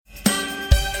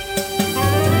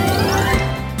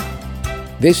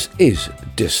This is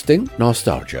Distinct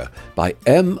Nostalgia by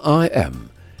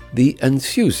MIM, the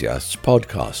Enthusiasts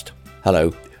podcast.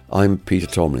 Hello, I'm Peter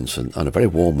Tomlinson, and a very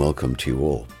warm welcome to you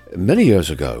all. Many years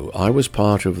ago, I was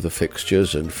part of the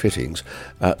fixtures and fittings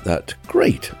at that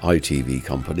great ITV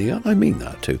company, and I mean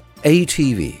that too,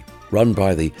 ATV, run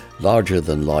by the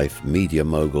larger-than-life media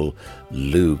mogul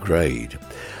Lou Grade.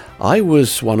 I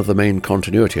was one of the main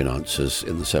continuity announcers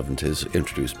in the 70s,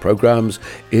 introduced programmes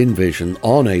in Vision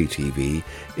on ATV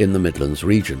in the Midlands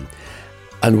region.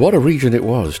 And what a region it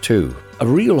was too. A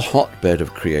real hotbed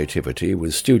of creativity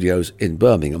with studios in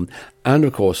Birmingham and,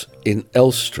 of course, in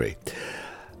Elstree.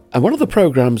 And one of the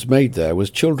programmes made there was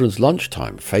children's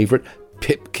lunchtime favourite,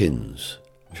 Pipkins.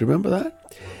 Do you remember that?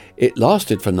 It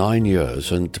lasted for 9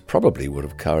 years and probably would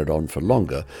have carried on for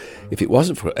longer if it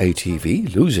wasn't for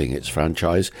ATV losing its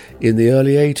franchise in the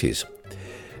early 80s.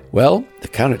 Well, the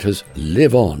characters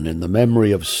live on in the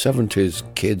memory of 70s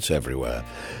kids everywhere,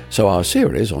 so our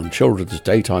series on children's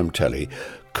daytime telly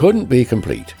couldn't be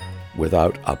complete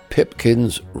without a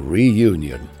Pipkins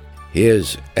reunion.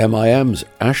 Here's MIM's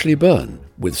Ashley Byrne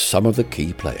with some of the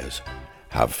key players.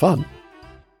 Have fun.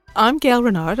 I'm Gail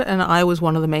Renard, and I was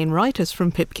one of the main writers from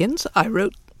Pipkins. I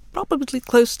wrote probably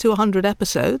close to 100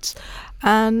 episodes,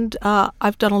 and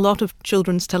I've done a lot of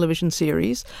children's television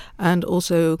series and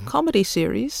also comedy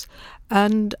series,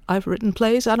 and I've written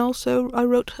plays, and also I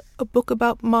wrote a book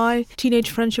about my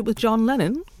teenage friendship with John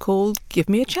Lennon called Give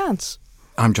Me a Chance.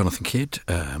 I'm Jonathan Kidd,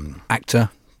 actor,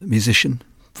 musician,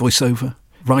 voiceover,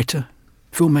 writer,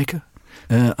 filmmaker.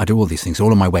 I do all these things,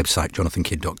 all on my website,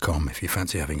 jonathankidd.com, if you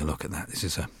fancy having a look at that. This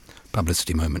is a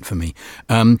publicity moment for me.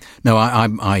 No, I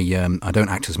don't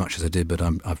act as much as I did, but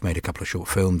I've made a couple of short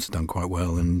films, done quite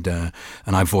well, and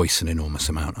I voice an enormous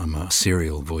amount. I'm a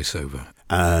serial voiceover.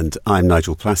 And I'm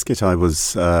Nigel Plaskett. I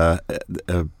was a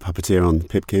puppeteer on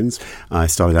Pipkins. I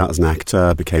started out as an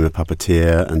actor, became a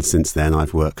puppeteer, and since then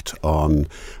I've worked on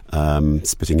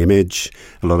Spitting Image,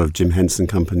 a lot of Jim Henson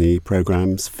Company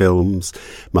programmes, films,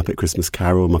 Muppet Christmas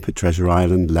Carol, Muppet Treasure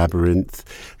Island, Labyrinth,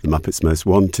 The Muppets Most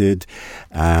Wanted,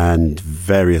 and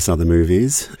various other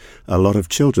movies. A lot of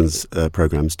children's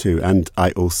programmes too. And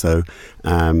I also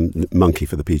monkey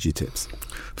for the PG Tips.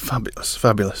 Fabulous,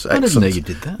 fabulous. I didn't know you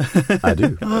did that. I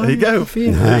do. There you go.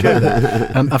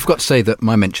 I forgot to say that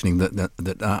my mentioning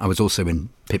that I was also in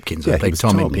Pipkins. I played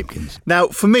Tom in Pipkins. Now,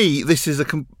 for me, this is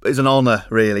an honour,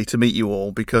 really, to meet you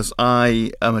all, because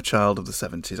I am a child of the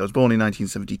 70s. I was born in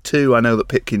 1972. I know that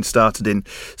Pipkins started in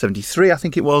 73, I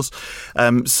think it was.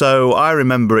 So I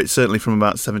remember it certainly from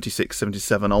about 76,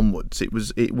 77 onwards. It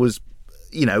was,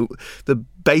 you know, the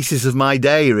basis of my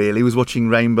day really was watching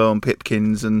Rainbow and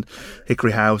Pipkins and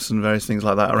Hickory House and various things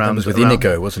like that around. That was with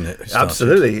Inigo, wasn't it?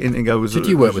 Absolutely, Inigo was. Did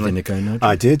you work with Inigo? No?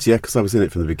 I did, yeah, because I was in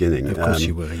it from the beginning. Of course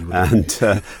you were. And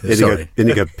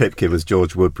Inigo Pipkin was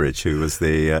George Woodbridge, who was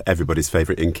the everybody's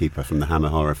favourite innkeeper from the Hammer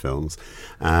horror films,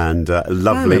 and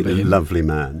lovely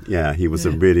man. Yeah, he was a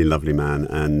really lovely man,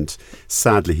 and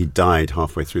sadly he died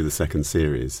halfway through the second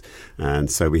series,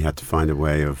 and so we had to find a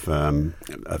way of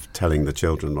telling the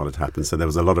children what had happened. So there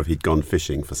was a lot of he'd gone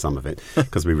fishing for some of it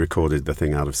because we recorded the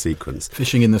thing out of sequence.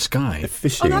 Fishing in the sky.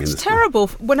 Fishing. Oh, that's terrible.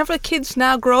 Whenever kids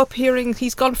now grow up hearing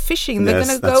he's gone fishing, they're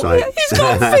going to go, right. He's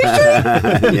gone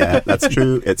fishing. Yeah, that's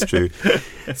true. It's true.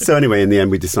 So anyway, in the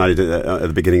end, we decided at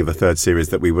the beginning of the third series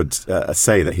that we would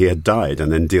say that he had died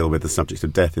and then deal with the subject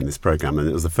of death in this programme. And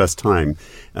it was the first time,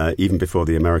 even before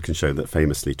the American show that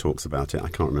famously talks about it. I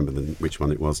can't remember which one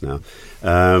it was now.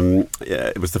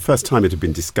 It was the first time it had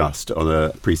been discussed on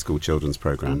a preschool children's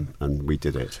programme, and we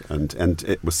did it. And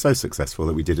it was so successful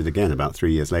that we did it again about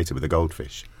 3 years later with a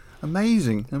goldfish.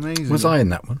 Amazing. Was I in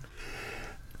that one?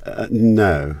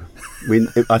 No.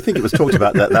 I think it was talked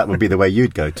about that would be the way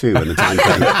you'd go too when the time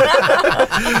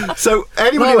came. So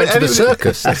I went to the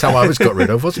circus. That's how I was got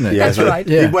rid of, wasn't it? Yeah, that's right.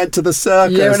 Yeah. He went to the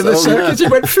circus. Yeah, went to the circus. He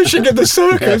went fishing in the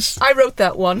circus. I wrote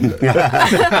that one.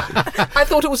 I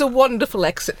thought it was a wonderful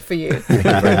exit for you. Thank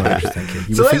you very much. Thank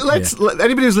you. So let's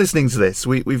anybody who's listening to this,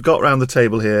 we've got round the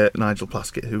table here Nigel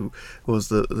Plaskett, who was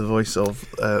the voice of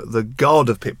the god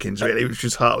of Pipkins, really, which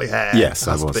was Hartley Hare. Yes,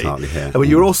 I was Hartley Hare. Well,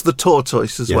 you were also the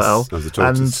tortoise as well. I was the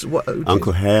tortoise. And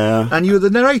Uncle Hare. And you were the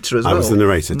narrator as well. I was the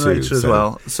narrator too. As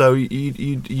well. So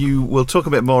you will talk a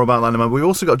bit more about that in a moment. We've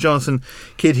also got Jonathan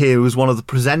Kidd here, who was one of the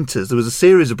presenters. There was a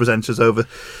series of presenters over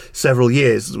several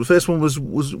years. The first one was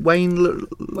Wayne Laurie.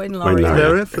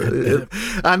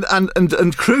 And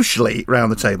crucially,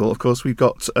 round the table, of course, we've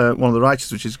got one of the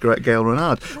writers, which is Gail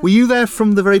Renard. Were you there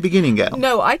from the very beginning, Gail?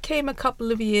 No, I came a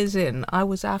couple of years in. I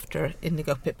was after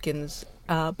Inigo Pipkins,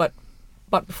 but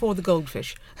but before the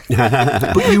goldfish.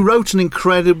 But you wrote an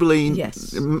incredibly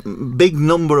Yes. big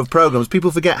number of programmes.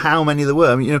 People forget how many there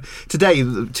were. I mean, today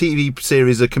the TV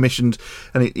series are commissioned,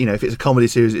 and if it's a comedy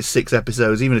series, it's 6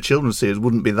 episodes. Even a children's series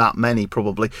wouldn't be that many,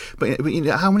 probably. But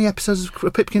how many episodes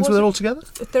of Pipkins were there altogether?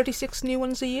 36 new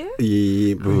ones a year?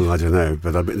 I don't know,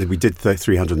 but we did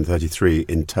 333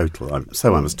 in total.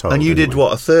 So I was told. And you did,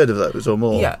 what, a third of those or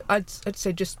more? Yeah, I'd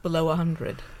say just below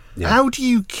 100. Yeah. How do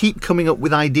you keep coming up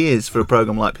with ideas for a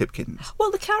programme like Pipkins?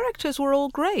 Well, the characters were all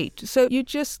great, so you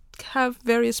just have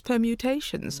various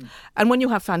permutations. And when you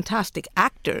have fantastic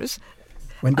actors...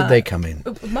 When did they come in?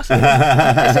 It must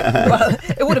have well,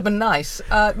 it would have been nice.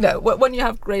 No, when you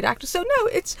have great actors. So, no,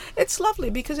 it's lovely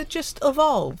because it just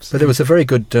evolves. But there was a very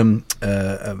good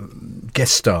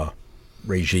guest star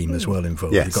regime as well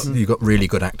involved. Yes. You got really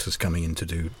good actors coming in to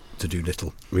do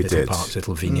little parts,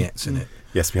 little vignettes in it.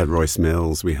 Yes, we had Royce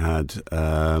Mills, we had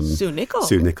Sue Nichols.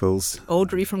 Sue Nichols.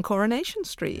 Audrey from Coronation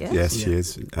Street, yes. Yes, she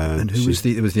is. And who was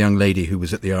the young lady who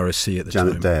was at the RSC at the time?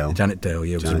 Janet Dale. Janet Dale,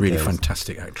 yeah, was a really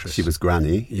fantastic actress. She was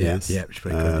Granny, yes. Yeah, she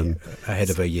was very good. Ahead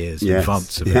of her years, yes.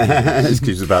 advanced of her years. She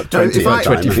was about 20 If I-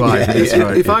 25, Yeah. that's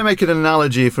right. If I make an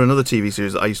analogy for another TV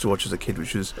series that I used to watch as a kid,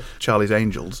 which was Charlie's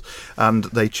Angels, and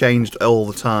they changed all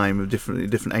the time,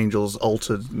 different angels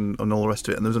altered and all the rest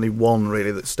of it, and there was only one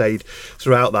really that stayed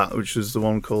throughout that, which was the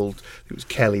one called, it was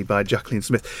Kelly by Jacqueline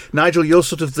Smith. Nigel, you're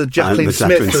sort of the Jacqueline the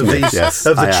Smith, Jacqueline Smith, yes,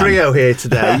 of the I am. trio here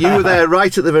today. You were there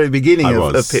right at the very beginning I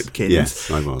of was. Pipkins.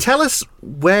 Yes, I was. Tell us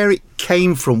where it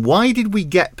came from. Why did we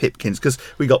get Pipkins? Because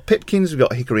we got Pipkins, we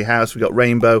got Hickory House, we got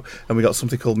Rainbow, and we got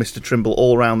something called Mr. Trimble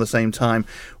all around the same time.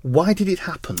 Why did it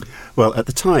happen? Well, at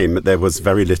the time, there was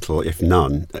very little, if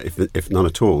none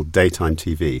at all, daytime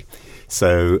TV.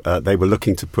 So they were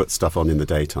looking to put stuff on in the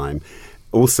daytime.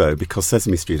 Also, because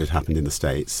Sesame Street had happened in the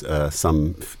States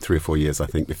some 3 or 4 years, I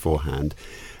think, beforehand,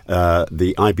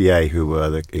 the IBA, who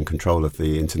were in control of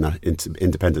the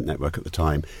independent network at the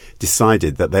time,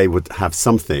 decided that they would have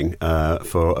something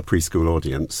for a preschool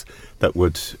audience that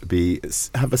would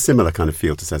have a similar kind of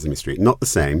feel to Sesame Street. Not the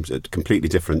same, completely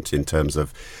different in terms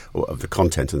of the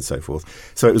content and so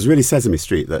forth. So it was really Sesame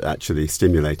Street that actually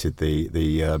stimulated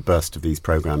the burst of these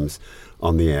programmes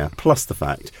on the air, plus the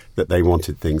fact that they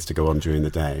wanted things to go on during the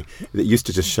day. It used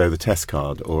to just show the test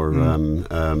card or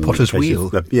Potter's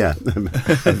Wheel.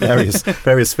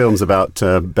 Various films about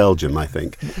Belgium, I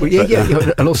think.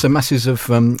 Well, and also masses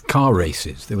of car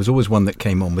races. There was always one that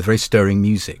came on with very stirring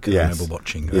music. I remember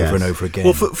watching over and over again.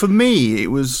 Well, for me,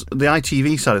 it was the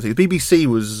ITV side of things. BBC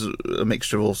was a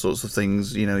mixture of all sorts of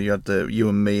things. You had the You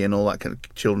and Me and all that kind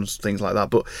of children's things like that.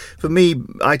 But for me,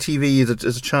 ITV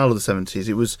as a child of the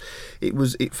 70s,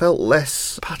 it felt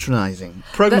less patronising.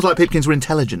 Programmes like Pipkins were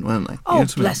intelligent, weren't they? Oh,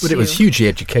 bless you. But it was hugely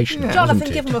educational, Jonathan,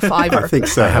 wasn't it? give him a fiver. I think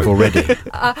so. I have already.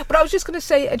 But I was just going to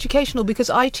say educational because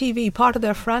ITV, part of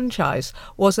their franchise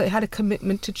was they had a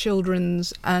commitment to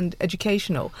children's and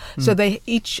educational. So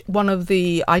each one of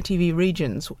the ITV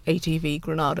regions, ATV,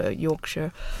 Granada,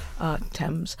 Yorkshire,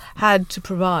 Thames, had to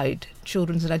provide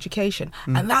children's and education.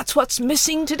 And that's what's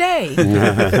missing today.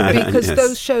 Because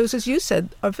those shows, as you said,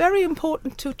 are very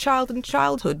important to a child and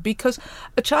childhood because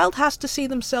a child has to see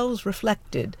themselves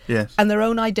reflected and their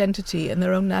own identity and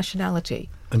their own nationality.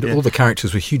 And all the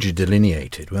characters were hugely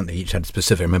delineated, weren't they? Each had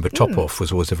specific. I remember Top-Off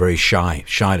was always a very shy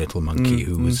little monkey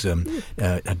who was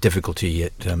had difficulty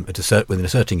with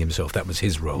asserting himself. That was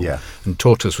his role. Yeah. And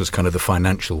Tortoise was kind of the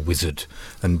financial wizard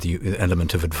and the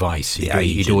element of advice.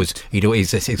 He'd always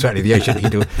exactly the agent.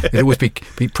 He'd always be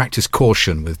practice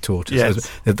caution with Tortoise. Yes.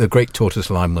 The great Tortoise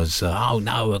line was, "Oh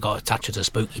no, I got a touch of the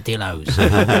spooky dillos,"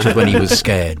 which is when he was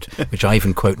scared. Which I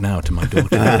even quote now to my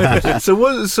daughter. So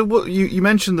what you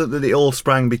mentioned that it all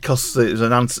sprang because it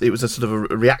was it was a sort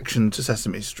of a reaction to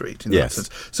Sesame Street in that sense.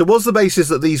 So was the basis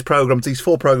that these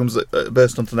 4 programmes that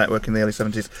burst onto the network in the early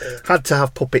 70s had to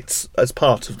have puppets as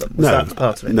part of them? Was that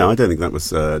part of it? No, I don't think that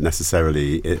was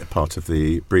necessarily part of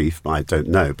the brief. I don't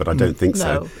know, but I don't think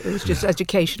so. No, it was just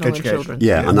educational in children.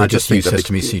 Yeah, and I I just think used that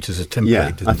Sesame Street as a template.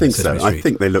 Yeah, I think so. Sesame Street. I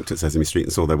think they looked at Sesame Street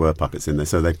and saw there were puppets in there,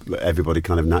 so everybody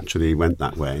kind of naturally went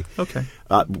that way. Okay.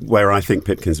 Where I think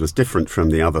Pipkins was different from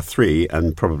the other 3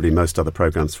 and probably most other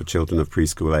programmes for children of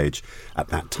preschool age at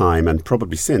that time and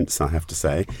probably since, I have to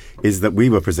say, is that we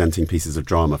were presenting pieces of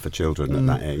drama for children at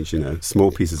that age,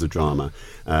 small pieces of drama.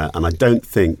 And I don't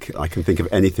think I can think of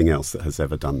anything else that has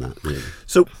ever done that, really.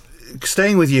 So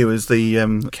staying with you as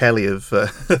the Kelly of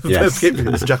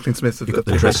Pipkins, Jacqueline Smith. You got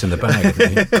the dress in the bag,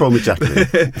 haven't you? Call me Jacqueline.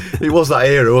 It was that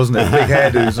era, wasn't it? Big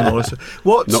hairdos and all this.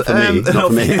 Not for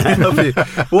me. Not for you.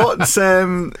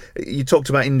 What you talked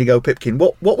about Indigo Pipkin.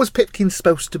 What was Pipkin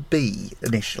supposed to be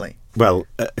initially? Well,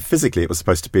 physically, it was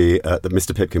supposed to be that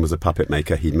Mr. Pipkin was a puppet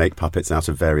maker. He'd make puppets out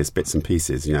of various bits and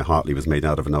pieces. Hartley was made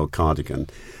out of an old cardigan.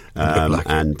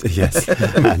 And yes,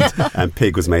 and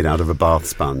Pig was made out of a bath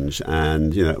sponge,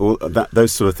 and all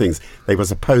those sort of things. They were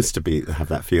supposed to have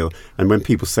that feel. And when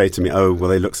people say to me, "Oh, well,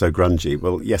 they look so grungy,"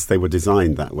 well, yes, they were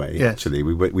designed that way. Yes. Actually,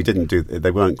 we didn't do.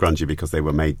 They weren't grungy because they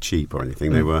were made cheap or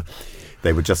anything.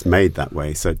 They were just made that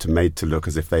way, made to look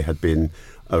as if they had been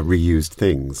reused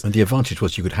things. And the advantage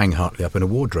was you could hang Hartley up in a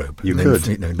wardrobe. You could.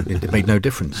 It made no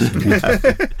difference.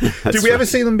 Did we ever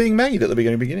see them being made at the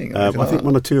beginning? I think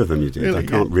one or two of them you did. Really? I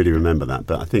can't really remember that,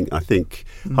 but I think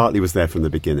Hartley was there from the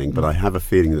beginning, but I have a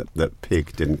feeling that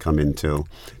Pig didn't come in till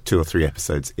 2 or 3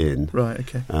 episodes in. Right,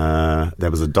 okay.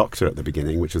 There was a doctor at the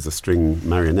beginning, which was a string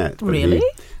marionette. Really?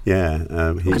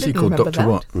 What's he called? Doctor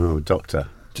what? Oh, Doctor.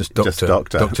 Just Doctor.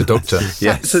 Doctor.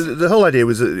 Yeah. So the whole idea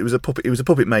was that it was a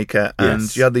puppet maker,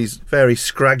 and you had these very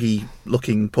scraggy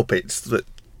looking puppets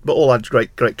but all had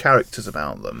great characters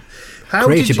about them.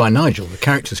 Created by Nigel. The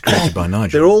characters created by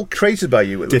Nigel. They're all created by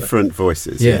you. Different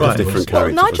voices. Yeah. Right. Different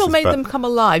characters. Well, Nigel made them come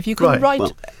alive. You can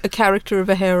write a character of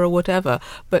a hare or whatever,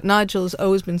 but Nigel's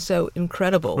always been so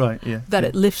incredible that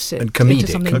it lifts it and comedic. into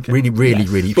something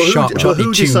Really sharply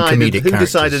tuned comedic characters. Who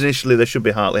decided initially there should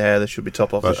be Hartley Hare, there should be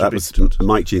Top Off? Well, that was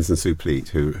Mike Jeans and Sue Pleat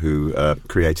who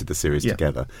created the series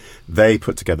together. They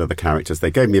put together the characters.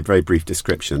 They gave me a very brief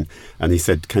description, and he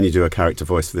said, "Can you do a character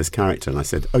voice for this character?" And I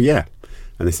said, "Oh yeah."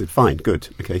 And they said, "Fine, good,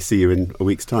 okay, see you in a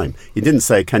week's time." He didn't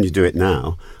say, "Can you do it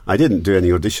now?" I didn't do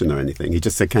any audition or anything. He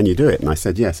just said, "Can you do it?" And I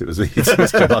said, "Yes." It was the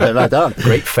easiest job I've ever done.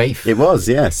 Great faith. It was,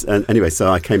 yes. And anyway, so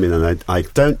I came in, and I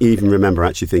don't even remember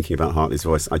actually thinking about Hartley's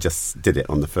voice. I just did it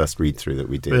on the first read-through that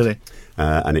we did. Really?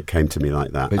 And it came to me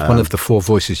like that. It's one of the 4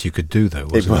 voices you could do, though,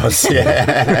 wasn't it? It was,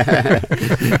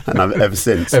 yeah. And I've ever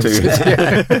since, too.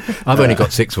 I've only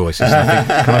got 6 voices. I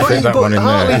think. Can I fit that one in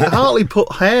there? Hartley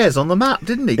put hares on the map,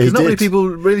 didn't he? Because not many people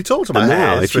really talked about hares. And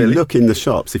now, if you look in the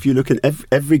shops, if you look in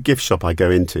every gift shop I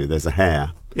go into, there's a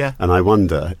hare. Yeah. And I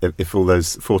wonder if all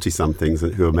those 40-somethings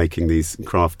who are making these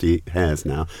crafty hares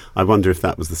now, I wonder if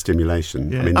that was the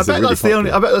stimulation. Yeah. I mean, I bet that's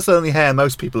the only hair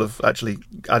most people have actually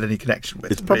had any connection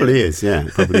with. It probably is, yeah.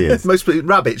 It probably is. Most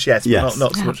rabbits, yes. But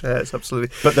not so much hares,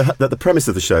 absolutely. But the premise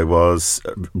of the show was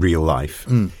real life.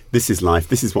 This is life.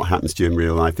 This is what happens to you in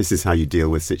real life. This is how you deal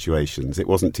with situations. It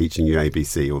wasn't teaching you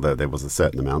ABC, although there was a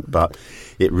certain amount, but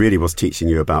it really was teaching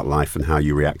you about life and how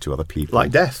you react to other people.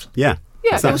 Like death. Yeah.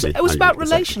 Yeah, exactly. it was about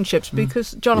relationships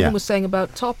because Jonathan was saying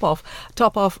about Top Off.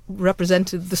 Top Off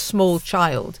represented the small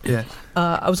child. Yeah.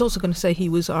 I was also going to say he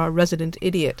was our resident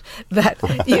idiot. That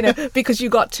because you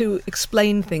got to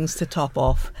explain things to Top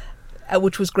Off,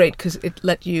 which was great because it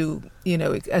let you,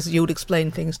 as you would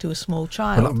explain things to a small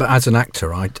child. Well, but as an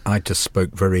actor, I just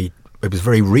spoke very. It was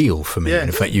very real for me. Yes. And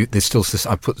in fact, there's still.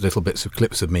 I put little bits of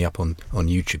clips of me up on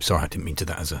YouTube. Sorry, I didn't mean to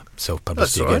that as a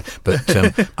self-publicity again. Right.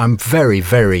 But I'm very,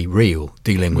 very real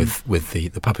dealing with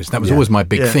the puppets. That was always my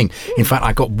big thing. In fact,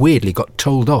 I got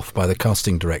told off by the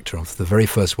casting director of the very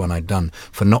first one I'd done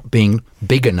for not being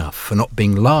big enough, for not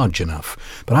being large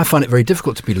enough. But I find it very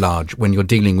difficult to be large when you're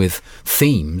dealing with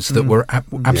themes that were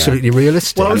absolutely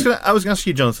realistic. Well, I was going to ask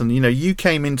you, Jonathan. You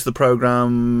came into the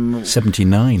programme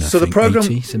 79. So the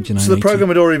programme 79. So the programme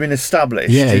had already been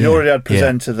established. You already had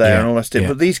presenter there and all that stuff.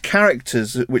 But these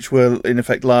characters, which were in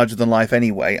effect larger than life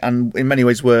anyway, and in many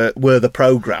ways were the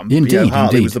programme. Indeed,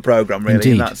 Hartley was the programme,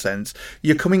 really, in that sense.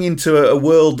 You're coming into a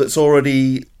world that's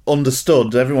already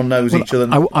understood. Everyone knows each other.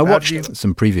 I watched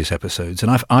some previous episodes,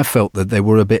 and I felt that they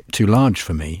were a bit too large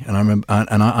for me. And I remember,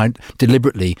 and I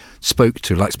deliberately spoke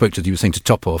to you were saying, to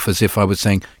Top Off, as if I was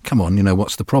saying, "Come on,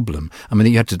 what's the problem?" I mean,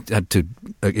 you had to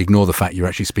ignore the fact you're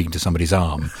actually speaking to somebody's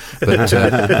arm, but the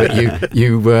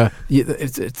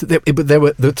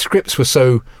scripts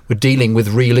were dealing with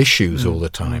real issues all the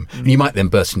time. And you might then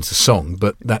burst into song,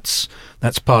 but that's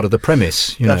part of the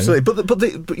premise. Absolutely. But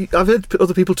I've heard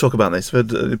other people talk about this. I've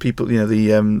heard people,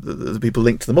 the people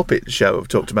linked to the Muppet Show have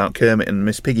talked about Kermit and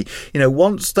Miss Piggy.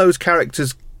 Once those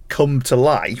characters come to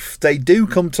life, they do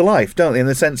come to life, don't they? In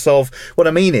the sense of, what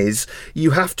I mean is,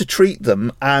 you have to treat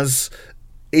them as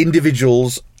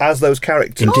individuals, as those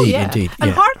characters. Indeed.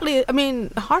 And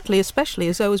Hartley especially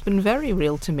has always been very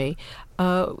real to me.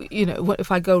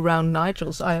 If I go round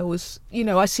Nigel's, I always,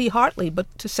 I see Hartley, but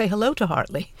to say hello to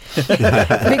Hartley.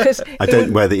 Because I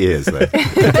don't wear the ears, though.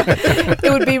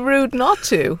 It would be rude not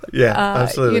to. Yeah,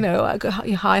 absolutely. I go,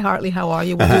 "Hi, Hartley, how are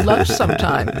you? We'll do lunch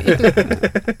sometime."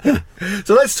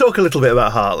 So let's talk a little bit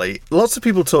about Hartley. Lots of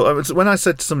people talk. When I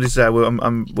said to somebody today,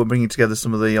 we're bringing together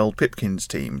some of the old Pipkins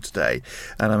team today,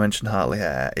 and I mentioned Hartley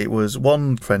Hare, it was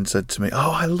one friend said to me,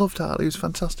 "Oh, I loved Hartley. He was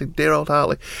fantastic. Dear old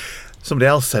Hartley." somebody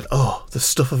else said, "Oh, the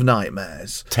stuff of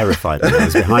nightmares." Terrified me. I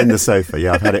was behind the sofa.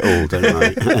 Yeah, I've had it all, don't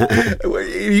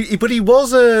I? But he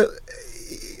was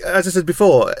as I said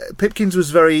before, Pipkins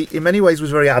was in many ways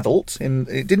was very adult.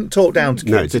 It didn't talk down to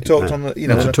kids. No, it didn't, talked no. on the,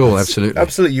 Not at all, absolutely.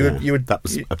 Absolutely. Yeah. That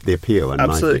was the appeal. And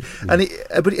absolutely.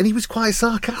 And he was quite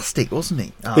sarcastic, wasn't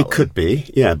he? It could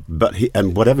be, yeah. But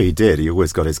whatever he did, he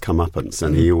always got his comeuppance,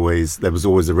 and there was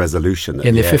always a resolution at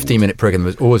in the end. 15-minute programme,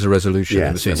 there was always a resolution in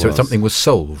Yes, between. it So was. something was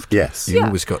solved. Yes. You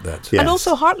always got that. Yes. And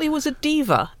also Hartley was a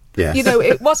diva. Yes.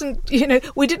 It wasn't,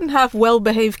 we didn't have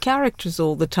well-behaved characters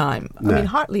all the time. No. I mean,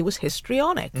 Hartley was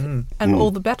histrionic, and all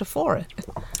the better for it.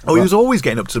 Oh, he was always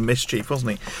getting up to mischief,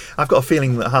 wasn't he? I've got a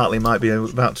feeling that Hartley might be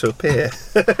about to appear.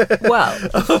 Well,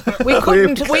 we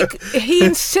couldn't. He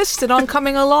insisted on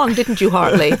coming along, didn't you,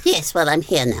 Hartley? Yes, well, I'm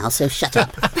here now, so shut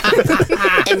up.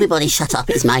 Everybody shut up,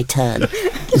 it's my turn.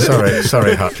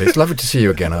 Sorry, Hartley. It's lovely to see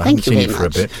you again. I haven't Thank you seen you very for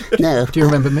much. a bit. No. Do you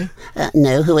remember me?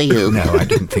 No, who are you? No, I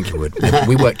didn't think you would.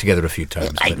 We worked together a few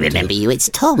times. I but, remember you, it's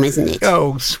Tom, isn't it?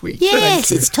 Oh, sweet.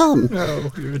 Yes, it's Tom.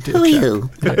 Oh, you're a dear Who are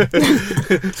chap.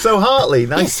 you? So Hartley,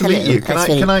 nice Yes, to meet hello. you. That's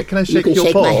Can I very- shake you can your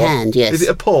shake paw? my hand, yes. Is it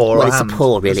a paw or Well, a it's hand? a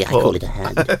paw, really. It's I call it a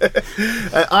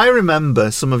hand. I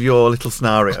remember some of your little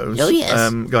scenarios. Oh,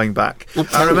 yes. Going back. Oh,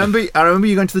 tell me. I remember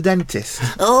you going to the dentist,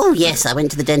 Oh, yes, I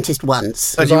went to the dentist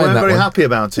once. and you I in weren't that very one? happy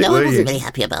about it, No, I were wasn't you? very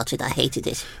happy about it. I hated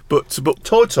it. But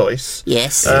Tortoise,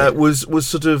 Yes. was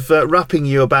sort of rapping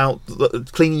you about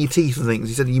cleaning your teeth and things.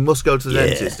 He said you must go to the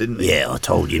dentist, didn't he? Yeah, I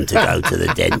told him to go to the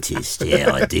dentist.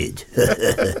 Yeah, I did.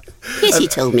 Yes, he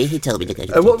told me. He told me to go to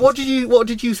the dentist. What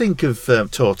did you think of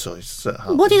Tortoise?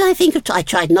 What did I think of? I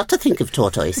tried not to think of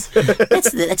Tortoise.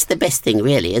 That's the best thing,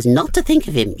 really, is not to think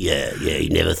of him. Yeah, he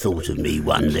never thought of me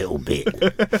one little bit.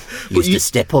 He used to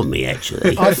step on me,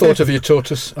 actually. I thought of you,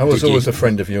 Tortoise. I was Did you? always a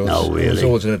friend of yours. Oh, I was really?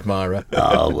 always an admirer.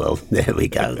 Oh, well, there we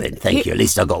go then. Thank you. At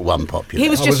least I got one popular. He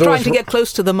was I just was trying always to get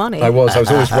close to the money. I was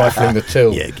always rifling the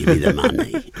till. Yeah, give me the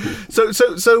money. So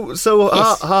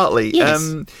Yes. Hartley,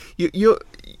 Yes.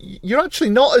 you're actually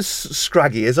not as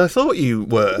scraggy as I thought you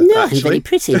were. No, I'm actually. very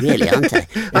pretty, really, aren't I?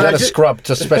 You had a scrub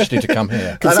especially to come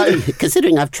here.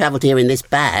 Considering I've travelled here in this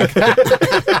bag.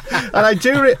 And I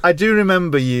do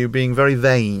remember you being very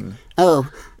vain. Oh,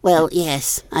 well,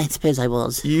 yes, I suppose I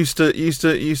was. You used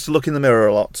to look in the mirror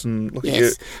a lot and look at you.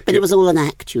 Yes, but it was all an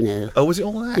act, you know. Oh, was it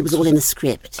all that? It was all in the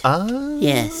script. Ah,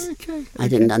 Yes. Okay. I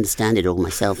didn't understand it all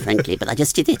myself, frankly, but I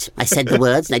just did it. I said the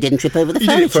words and I didn't trip over the You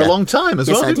furniture. did it for a long time as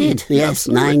yes, well, I didn't did. you? Yes,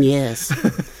 Absolutely. 9 years.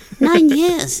 9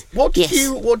 years. What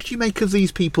did you make of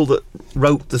these people that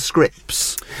wrote the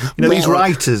scripts? You know, these Well-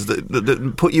 writers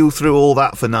that put you through all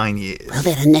that for 9 years. Well,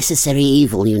 they're a necessary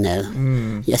evil, you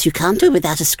know. Yes, you can't do it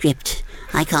without a script.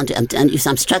 I can't do it.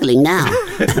 I'm struggling now.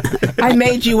 I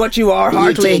made you what you are,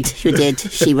 Hartley. You did.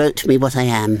 She wrote me what I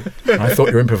am. I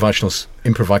thought your improvisational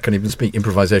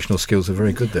skills are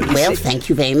very good then. Well, thank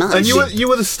you very much. And you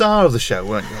were the star of the show,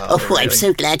 weren't you? Hartley, Oh, I'm really?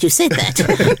 so glad you said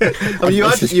that. I mean,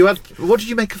 you had. What did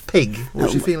you make of Pig? What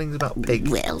was your feelings about Pig?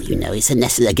 Well, you know, it's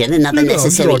another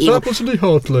necessary evil. Absolutely,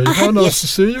 Hartley. I had-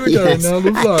 yes, yes.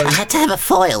 I had to have a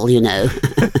foil, you know.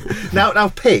 Now,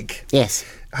 Pig Yes.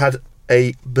 had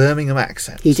a Birmingham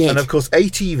accent. He did. And of course,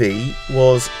 ATV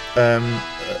was,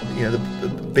 the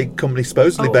big company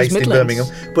supposedly Oh, it was based in Midlands.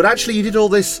 Birmingham. But actually, you did all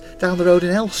this down the road in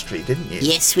Elstree, didn't you?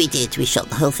 Yes, we did. We shot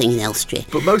the whole thing in Elstree.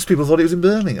 But most people thought it was in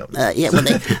Birmingham. Yeah,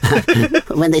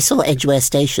 when they saw Edgware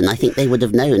Station, I think they would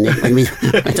have known it when we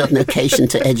went on location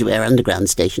to Edgware Underground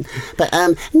Station. But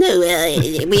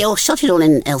we all shot it all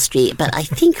in Elstree, but I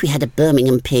think we had a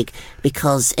Birmingham Pig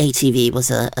because ATV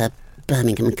was a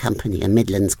Birmingham company, a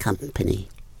Midlands company.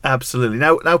 Absolutely.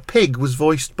 Now, Pig was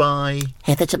voiced by.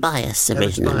 Heather Tobias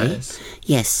originally. Tobias.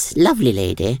 Yes, lovely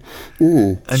lady.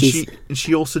 And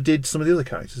she also did some of the other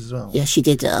characters as well. Yeah, she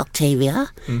did Octavia,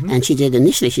 and she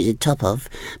did Top Of.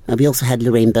 We also had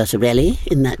Lorraine Bertarelli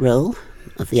in that role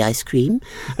of the ice cream.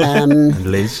 And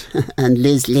Liz. And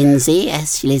Liz Lindsay.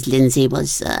 Yes, Liz Lindsay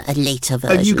was a later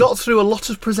version. And you got through a lot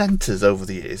of presenters over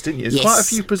the years, didn't you? There's Yes. quite a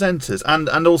few presenters,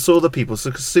 and also other people.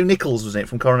 So Sue Nichols was in it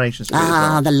from Coronation Street. as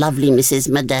well. the lovely Mrs.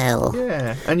 Medell.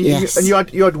 Yeah, and you Yes. and you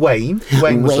had Wayne.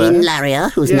 Wayne was Wayne there. Larrier,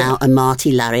 who's Yeah. now a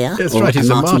Marty Larrier. That's or right, he's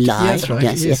a Marty Marty. Lai. Yes, right,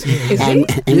 Yes, yes, yes. yes. And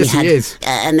we Yes, he had, is.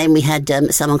 and then we had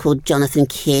someone called Jonathan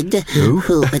Kidd,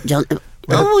 who John.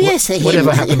 Oh yes, him.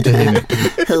 Whatever happened to him?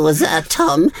 Who was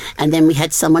Tom, and then we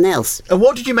had someone else. And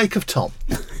what did you make of Tom?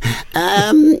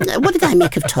 What did I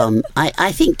make of Tom?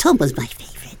 I think Tom was my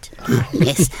favourite.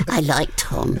 Yes, I like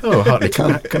Tom. Oh, Hartley,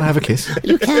 can I have a kiss?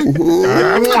 You can.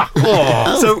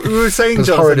 So we were saying, As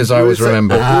Jonathan, horrid as I always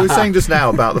remember. we were saying just now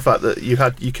about the fact that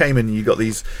you came in and you got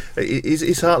these.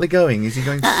 Is Hartley going? Is he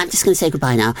going? I'm just going to say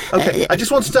goodbye now. Okay, I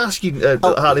just wanted to ask you,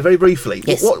 Hartley, very briefly.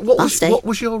 Yes, What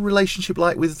was your relationship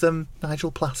like with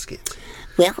Nigel Plaskett?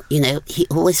 Well, he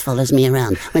always follows me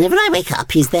around. Whenever I wake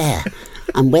up, he's there.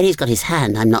 And where he's got his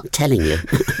hand, I'm not telling you.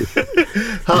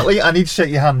 Hartley, I need to shake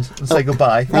your hand and say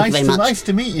goodbye. Thank you very much. Nice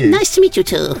to meet you. Nice to meet you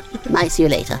too. Might see you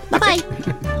later. Bye-bye.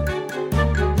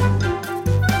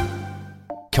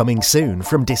 Coming soon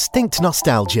from Distinct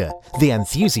Nostalgia, the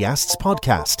Enthusiasts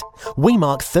podcast. We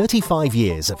mark 35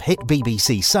 years of hit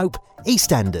BBC soap,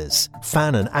 EastEnders.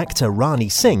 Fan and actor Rani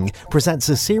Singh presents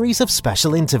a series of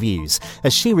special interviews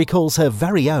as she recalls her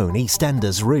very own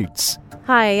EastEnders roots.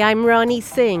 Hi, I'm Rani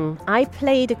Singh. I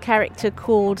played a character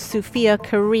called Sufia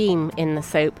Kareem in the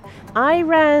soap. I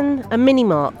ran a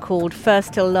mini-mart called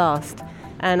First Till Last,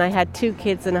 and I had 2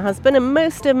 kids and a husband, and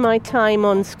most of my time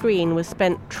on screen was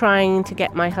spent trying to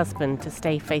get my husband to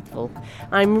stay faithful.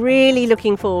 I'm really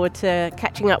looking forward to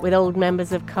catching up with old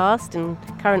members of cast and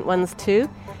current ones too.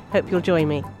 Hope you'll join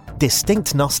me.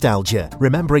 Distinct Nostalgia,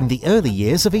 remembering the early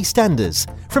years of EastEnders,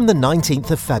 from the 19th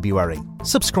of February.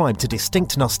 Subscribe to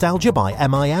Distinct Nostalgia by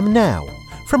MIM now,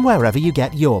 from wherever you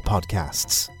get your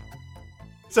podcasts.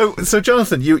 So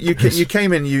Jonathan, you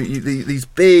came in, these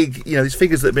big, these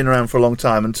figures that have been around for a long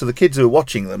time, and to the kids who were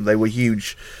watching them, they were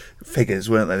huge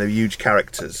figures, weren't they? They were huge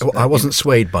characters. Well, I wasn't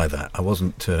swayed by that. I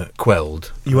wasn't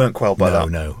quelled. You weren't quelled by that?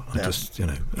 No. I just,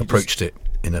 approached it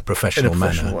in a professional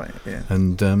manner. Way, yeah.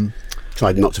 And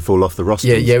tried not to fall off the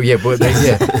roster.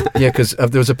 Because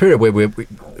there was a period where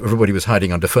everybody was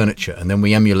hiding under furniture, and then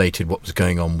we emulated what was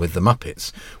going on with the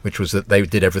Muppets, which was that they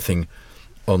did everything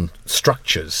on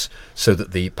structures so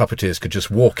that the puppeteers could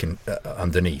just walk in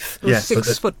underneath. It was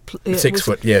 6 foot. 6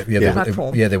 foot.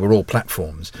 They were all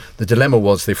platforms. The dilemma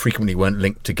was they frequently weren't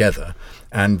linked together,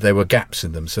 and there were gaps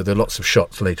in them. So there are lots of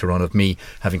shots later on of me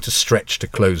having to stretch to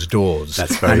close doors.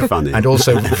 That's very funny. And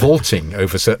also vaulting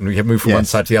over certain. We have moved from one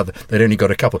side to the other. They'd only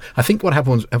got a couple. I think what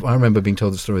happened was, I remember being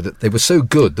told the story that they were so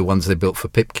good, the ones they built for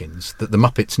Pipkins, that the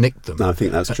Muppets nicked them. No, I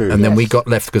think that's true. And then we got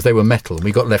left, because they were metal, and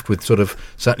we got left with sort of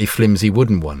slightly flimsy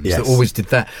wooden ones that always did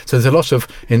that. So there's a lot of,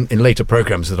 in later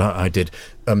programmes that I did,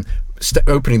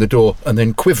 opening the door and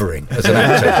then quivering as an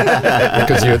actor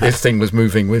because this thing was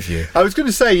moving with you. I was going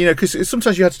to say, because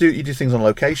sometimes you do things on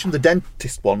location. The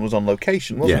dentist one was on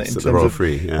location, wasn't it? Yes, at the Royal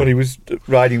Free. When he was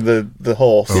riding the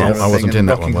horse. Oh, I wasn't in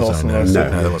that one, was I? No,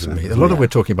 that wasn't me. A lot of we're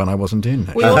talking about I wasn't in.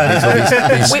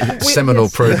 These seminal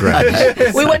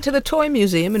programmes. We went to the Toy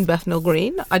Museum in Bethnal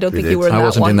Green. I don't think you were in that one. I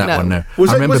wasn't in that one, no.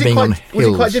 I remember being on hills. Was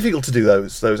it quite difficult to do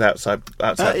those outside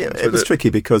it was tricky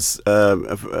because,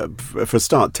 for a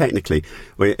start, technically,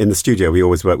 in the studio we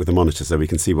always work with a monitor so we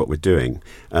can see what we're doing.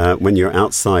 When you're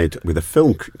outside with a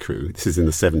film crew, this is in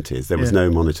the 70s, there was no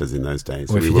monitors in those days.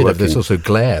 Well, so there's also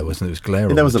glare, wasn't there? There was glare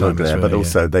all there was the a lot time of glare, as well, but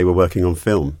also they were working on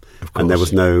film, and there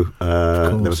was no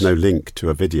link to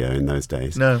a video in those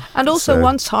days. No. And also,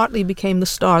 once Hartley became the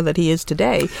star that he is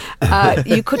today,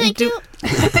 you couldn't do.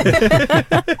 Is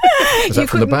that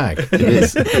from the bag?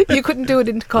 Yes. You couldn't do it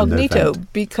incognito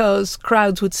because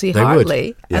crowds would see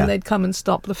Hartley and they'd come and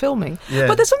stop the filming. Yeah.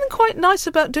 But there's something quite nice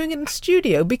about doing it in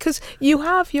studio because you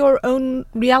have your own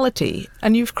reality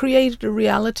and you've created a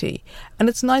reality, and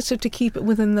it's nicer to keep it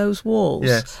within those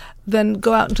walls than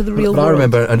go out into the real world. I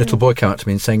remember a little boy came up to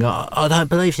me and saying, I don't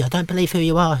believe you. I don't believe who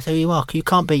you are. You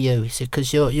can't be you. He said,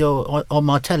 because you're on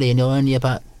my telly and you're only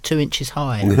about 2 inches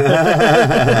high.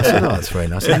 I said, that's very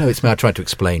nice. I know it's me. I tried to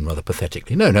explain rather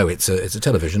pathetically. No, it's a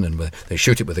television, and they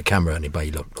shoot it with a camera, and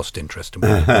he lost interest and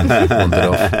wandered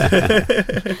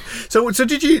off. So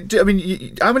did you? I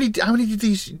mean, how many of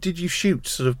these did you shoot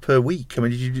sort of per week? I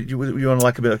mean, were you on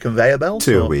like a bit of a conveyor belt?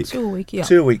 2 a week. 2 a week, yeah.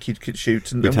 2 a week you could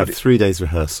shoot. We'd have 3 days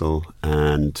rehearsal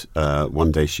and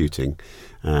 1 day shooting.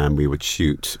 And we would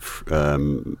shoot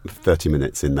 30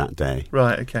 minutes in that day.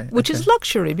 Right, okay. Which is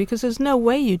luxury, because there's no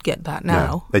way you'd get that now.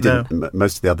 No, they didn't. No.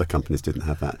 Most of the other companies didn't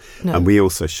have that. No. And we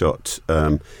also shot,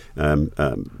 as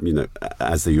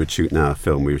you would shoot now a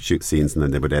film, we would shoot scenes and then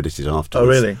they would edit it afterwards. Oh,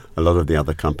 really? A lot of the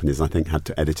other companies, I think, had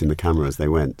to edit in the camera as they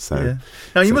went. So,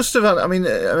 Now, you must have had,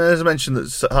 as I mentioned,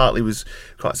 that Hartley was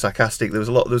quite sarcastic. There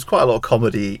was quite a lot of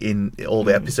comedy in all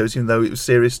the episodes, even though it was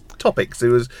serious topics. It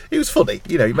was funny.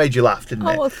 It made you laugh, didn't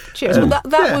it? Oh, well, cheers. Well,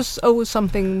 that was always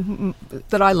something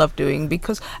that I love doing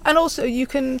and also you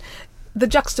can the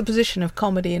juxtaposition of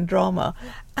comedy and drama,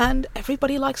 and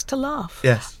everybody likes to laugh.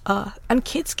 Yes. And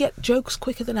kids get jokes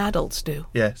quicker than adults do.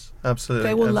 Yes, absolutely.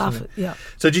 They will absolutely. laugh.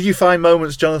 Yeah. So did you find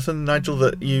moments, Jonathan, Nigel,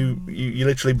 that you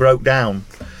literally broke down?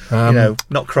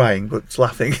 Not crying, but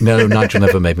laughing. No, Nigel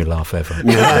never made me laugh ever.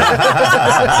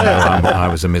 I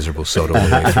was a miserable sod all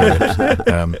the way through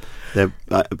it. There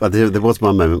was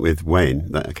one moment with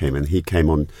Wayne that came in. He came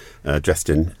on dressed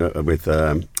in with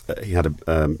he had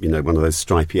one of those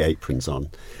stripy aprons on,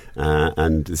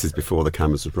 and this is before the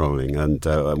cameras were rolling. And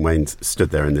Wayne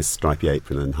stood there in this stripy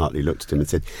apron, and Hartley looked at him and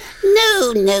said,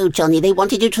 No, Johnny, they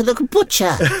wanted you to look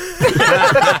butcher.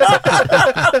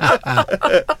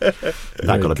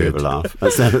 That got a bit of a laugh.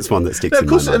 That's one that sticks in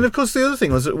my mind. And of course, the other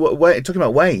thing was, talking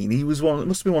about Wayne, he was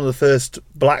must have been one of the first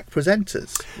black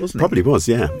presenters, wasn't he? Probably was,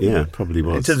 yeah, probably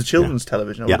was. In terms of children's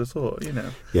television, I would have thought,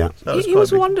 Yeah. So He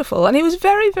was wonderful, and he was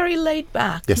very, very laid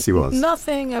back. Yes, he was.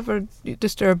 Nothing ever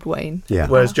disturbed Wayne. Yeah.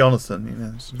 Whereas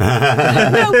Jonathan,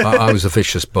 I was a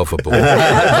vicious botherboard.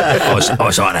 I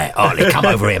was like that. Hartley, come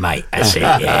over here, mate. That's it,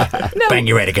 yeah. No. Bang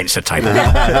your head against the table.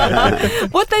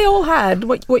 What they all had,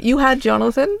 what you had,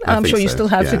 Jonathan, and I'm think sure you so, still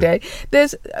have yeah. today,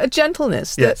 there's a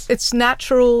gentleness. Yes. That it's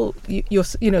natural. You're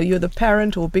the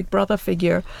parent or big brother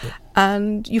figure,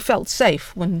 and you felt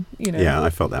safe when, Yeah, I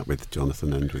felt that with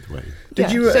Jonathan and with Wayne.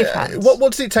 Did you? safe hands. What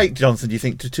does it take, Jonathan? Do you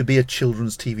think to be a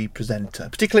children's TV presenter,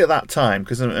 particularly at that time?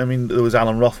 Because there was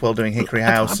Alan Rothwell doing Hickory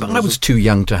House. I was too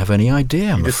young to have any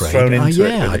idea. I'm just afraid. thrown into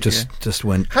it, I really, just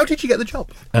went. How did you get the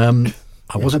job?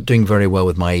 I wasn't doing very well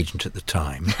with my agent at the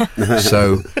time,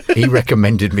 so he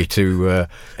recommended me to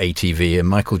ATV, and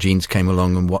Michael Jeans came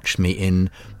along and watched me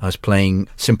I was playing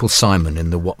Simple Simon in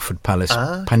the Watford Palace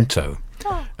panto.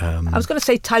 I was going to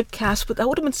say typecast, but that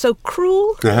would have been so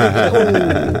cruel.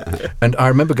 And I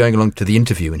remember going along to the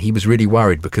interview, and he was really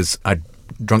worried because I'd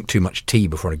drunk too much tea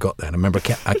before I got there. And I remember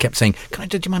I kept saying,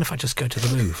 do you mind if I just go to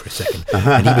the loo for a second?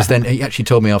 And he actually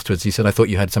told me afterwards, he said, I thought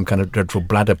you had some kind of dreadful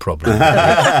bladder problem.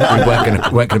 We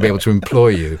weren't going to be able to employ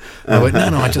you. And I went,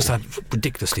 no, I just had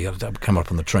ridiculously, I'd come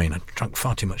up on the train. I drank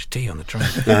far too much tea on the train.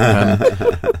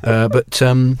 But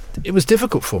it was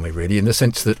difficult for me, really, in the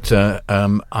sense that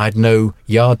I had no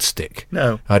yardstick.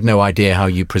 No. I had no idea how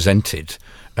you presented.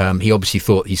 He obviously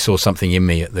thought he saw something in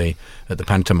me at the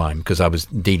pantomime, because I was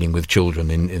dealing with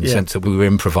children in the sense that we were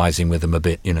improvising with them a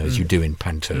bit, as you do in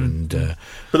panto. And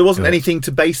but there wasn't anything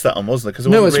to base that on, was there? Because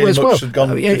no, wasn't really as much well. had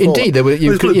gone Yeah, before. indeed, there were.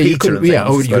 You could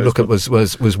look at was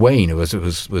was Wayne, who was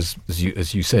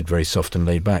as you said, very soft and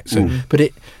laid back. So, but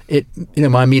it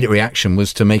my immediate reaction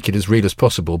was to make it as real as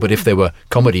possible. But if there were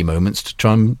comedy moments, to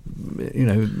try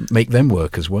and make them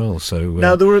work as well. So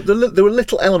now there were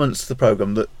little elements to the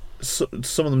programme that.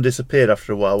 Some of them disappeared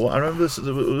after a while. I remember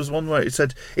there was one where it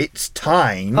said, "It's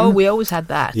time." Oh, we always had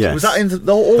that. Yes. Was that in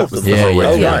all of them? Yeah.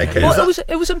 Right, okay. Well,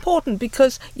 it was important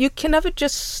because you can never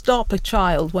just stop a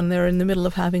child when they're in the middle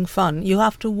of having fun. You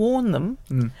have to warn them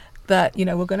that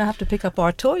we're going to have to pick up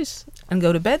our toys and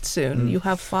go to bed soon. You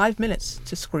have 5 minutes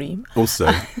to scream.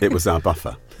 Also, it was our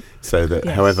buffer, so that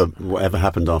whatever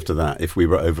happened after that, if we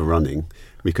were overrunning,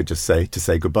 we could just say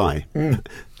goodbye, and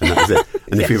that was it.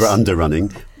 And if we were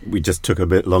underrunning, we just took a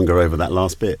bit longer over that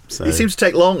last bit. So it seems to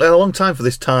take a long time for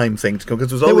this time thing to come,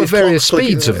 because there were various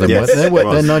speeds of them, weren't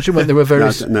there, Nigel? There were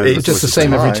various. No, it was just the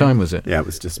same every time, was it? Yeah, it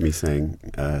was just me saying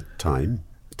time.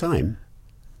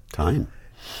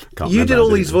 You did all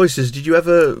these voices. Did you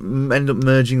ever end up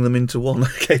merging them into one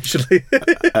occasionally?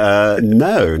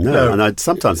 No. And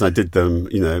sometimes I did them.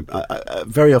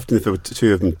 Very often, if there were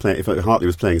two of them playing, if Hartley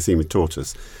was playing a scene with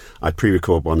Tortoise, I'd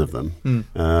pre-record one of them.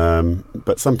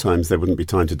 But sometimes there wouldn't be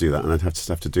time to do that, and I'd just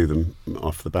have to do them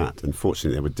off the bat. And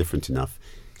fortunately, they were different enough.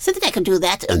 So that I could do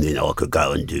that, and then I could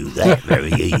go and do that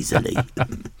very easily.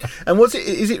 And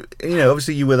is it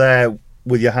obviously you were there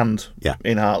with your hand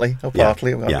in Hartley, or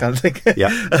partly, that kind of thing.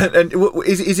 Yeah. And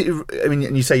is it, I mean,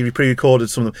 and you say you pre-recorded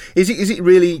some of them, is it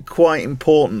really quite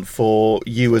important for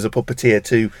you as a puppeteer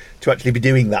to actually be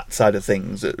doing that side of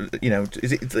things?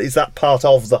 Is that part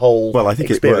of the whole Well, I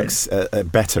think experience? it works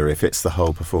better if it's the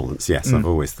whole performance. Yes, I've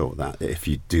always thought that. If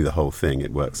you do the whole thing,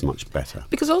 it works much better.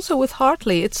 Because also with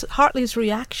Hartley, it's Hartley's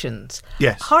reactions.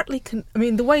 Yes. Hartley can,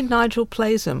 the way Nigel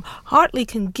plays him, Hartley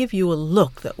can give you a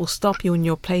look that will stop you in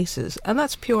your places. And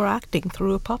that's pure acting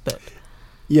through a puppet.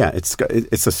 Yeah, it's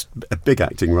a big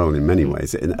acting role in many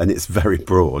ways, and it's very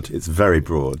broad. It's very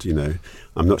broad.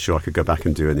 I'm not sure I could go back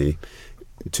and do any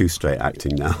two straight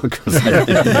acting now, because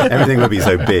everything would be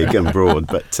so big and broad.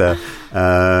 But You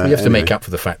have to anyway. make up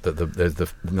for the fact that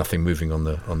there's nothing moving on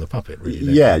the puppet.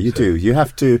 Really, Yeah, you do. You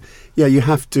have to. Yeah, you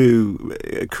have to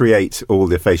create all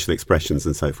the facial expressions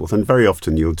and so forth. And very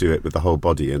often you'll do it with the whole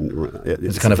body. And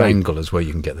there's a kind of angle as where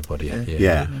you can get the body at.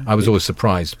 Yeah. I was always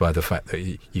surprised by the fact that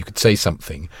you could say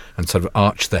something and sort of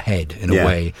arch the head in a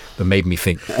way that made me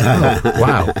think, oh,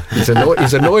 wow, he's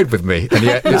annoyed with me. And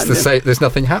yet there's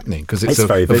nothing happening because it's a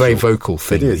very vocal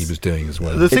thing that he was doing as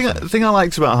well. The thing I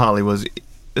liked about Hartley was,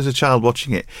 as a child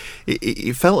watching it,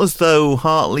 it felt as though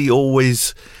Hartley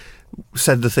always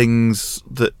said the things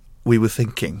that we were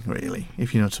thinking, really,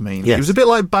 if you know what I mean. Yes. He was a bit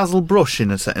like Basil Brush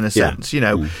in a sense, you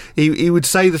know. He would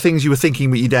say the things you were thinking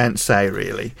but you daren't say,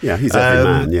 really. Yeah, he's every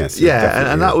man, yes.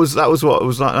 Yeah, and that was what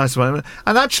was nice about him.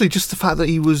 And actually, just the fact that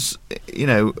he was, you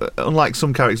know, unlike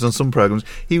some characters on some programmes,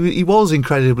 he was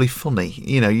incredibly funny.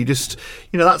 You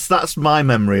know, that's my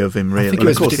memory of him, really. I think it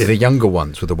was particularly the younger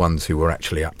ones were the ones who were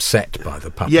actually upset by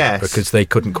the puppet because they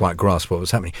couldn't quite grasp what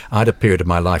was happening. I had a period of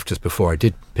my life just before I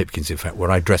did Pipkins, in fact, where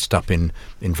I dressed up in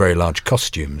very large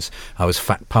costumes. I was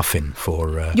Fat Puffin for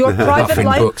your private Puffin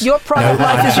life. Books. Your private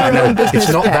life is your own business.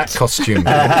 It's not pet. that costume,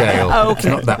 Gail. Oh, okay. It's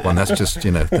not that one. That's just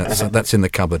that's in the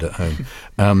cupboard at home.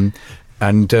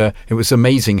 And it was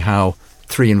amazing how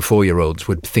 3 and 4 year olds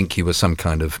would think you were some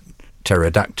kind of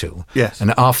pterodactyl. Yes.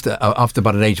 And after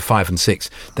about an age of 5 and 6,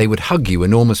 they would hug you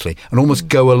enormously and almost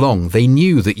go along. They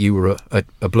knew that you were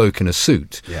a bloke in a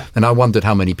suit. Yeah. And I wondered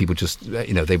how many people just,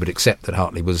 they would accept that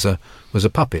Hartley was a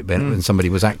puppet when somebody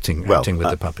was acting with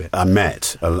the puppet. I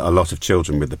met a lot of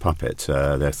children with the puppet.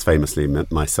 There's famously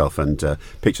myself and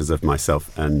pictures of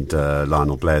myself and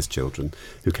Lionel Blair's children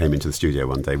who came into the studio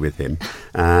one day with him,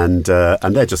 and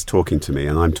they're just talking to me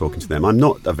and I'm talking to them. I'm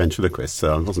not a ventriloquist,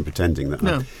 so I wasn't pretending that.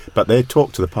 No. But they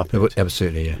talk to the puppet.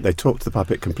 Absolutely, yeah. They talk to the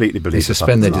puppet, completely believe. They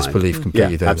suspend their the puppet's disbelief lying.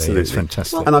 completely. Yeah, don't absolutely. they? It's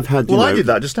fantastic. And I've had. I did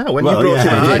that just now when you brought him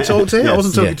out. I talked to him. I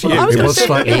wasn't talking to you. It was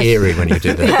slightly eerie when you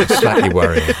did that. It was slightly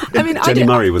worrying. I mean, Jenny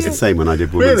Murray was the same when I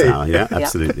did Woman's Really? Hour. Yeah,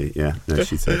 absolutely. Yeah, no,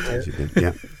 she said she did.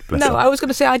 Yeah. Bless her. I was going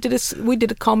to say we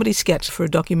did a comedy sketch for a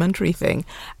documentary thing,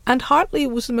 and Hartley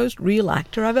was the most real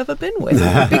actor I've ever been with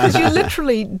because you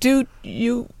literally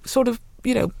you sort of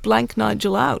blank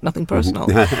Nigel out, nothing personal,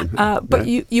 but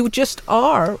you just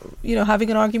are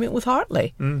having an argument with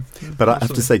Hartley. But I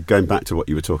have to say, going back to what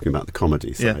you were talking about, the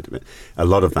comedy side of it, a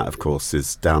lot of that, of course,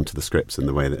 is down to the scripts and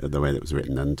the way that it was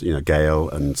written. And Gail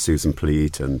and Susan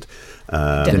Pleat and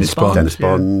Dennis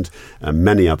Bond, and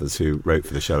many others who wrote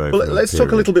for the show over. Well, let's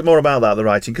talk a little bit more about that, the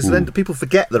writing, because then people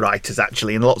forget the writers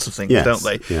actually in lots of things, don't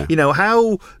they? Yeah.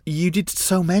 How you did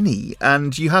so many,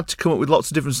 and you had to come up with lots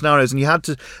of different scenarios, and you had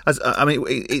to,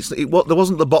 there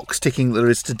wasn't the box ticking that there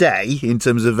is today in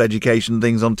terms of education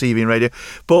things on TV and radio,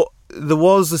 but there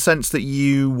was the sense that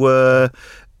you were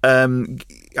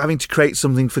having to create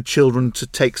something for children to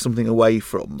take something away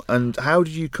from. And how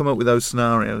did you come up with those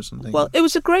scenarios and things? Well,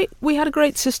 we had a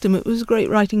great system. It was a great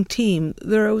writing team.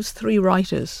 There was 3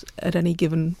 writers at any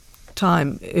given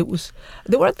time.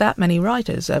 There weren't that many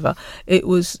writers ever. It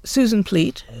was Susan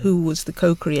Pleat, who was the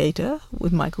co-creator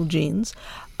with Michael Jeans.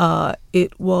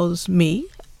 It was me,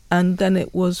 and then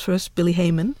it was first Billy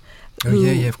Heyman.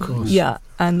 Of course. Yeah,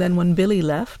 and then when Billy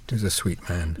left... He was a sweet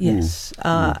man. Yes.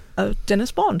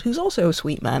 Dennis Bond, who's also a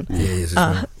sweet man, he is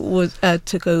as well.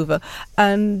 took over.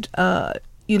 And,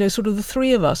 sort of the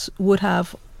 3 of us would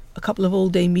have a couple of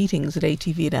all-day meetings at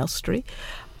ATV in Elstree,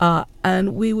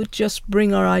 and we would just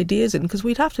bring our ideas in, because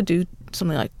we'd have to do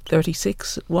something like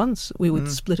 36 at once. We would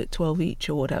split it 12 each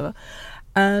or whatever.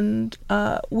 And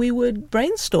we would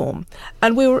brainstorm,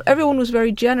 and everyone was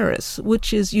very generous,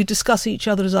 which is you discuss each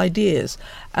other's ideas.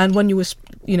 And when you were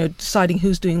deciding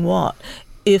who's doing what,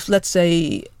 if let's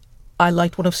say I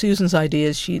liked one of Susan's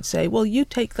ideas, she'd say, well, you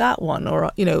take that one, or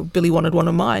Billy wanted one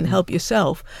of mine, help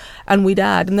yourself, and we'd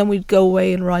add, and then we'd go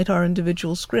away and write our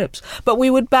individual scripts. But we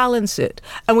would balance it,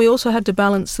 and we also had to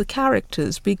balance the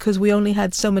characters because we only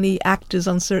had so many actors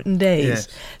on certain days.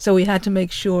 So we had to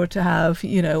make sure to have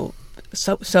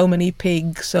so many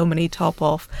pigs, so many top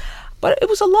off, but it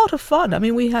was a lot of fun. I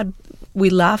mean, we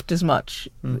laughed as much,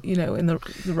 in the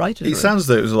writers' room. It sounds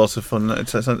that it was a lot of fun.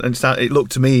 It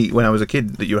looked to me when I was a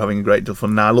kid that you were having a great deal of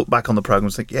fun. Now I look back on the programme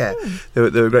and think, they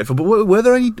were great fun. But were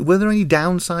there any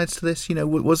downsides to this?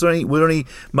 Were there any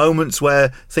moments where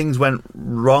things went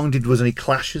wrong? Was there any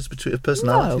clashes between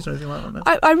personalities or anything like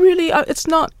that? It's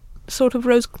not sort of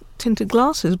rose-tinted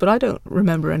glasses, but I don't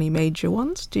remember any major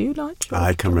ones. Do you, Nigel?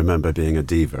 I can remember being a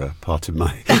diva, part of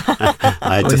my...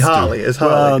 Hartley.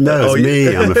 Well, no, it's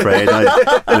me, I'm afraid.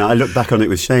 I look back on it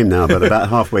with shame now, but about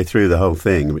halfway through the whole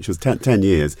thing, which was 10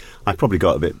 years, I probably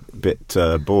got a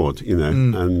bit bored,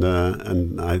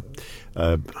 and I...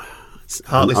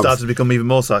 Hartley started to become even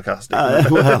more sarcastic.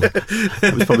 Well,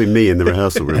 it was probably me in the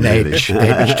rehearsal room. An edge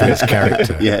to its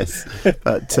character. Yes,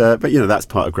 but that's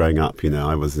part of growing up.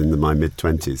 I was in my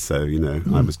mid-20s, so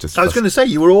I was just. I was going to say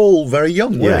you were all very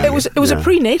young, weren't you? It was a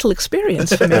prenatal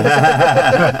experience for me.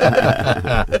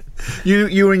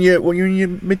 You were in your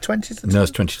mid-20s? No, I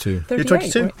was 22. You're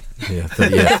 22? Yeah,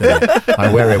 30.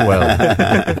 I wear it well.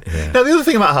 Yeah. Now, the other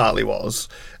thing about Hartley was,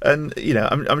 and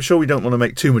I'm sure we don't want to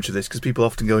make too much of this because people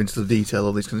often go into the detail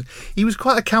of these kinds of, he was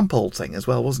quite a camp old thing as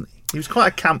well, wasn't he? He was quite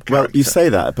a camp character. Well, you say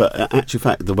that, but in actual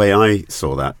fact, the way I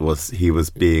saw that was he was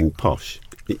being posh.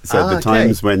 So the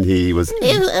times when he was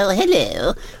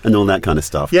hello, and all that kind of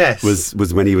stuff, yes,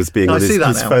 was when he was being on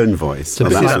his phone voice.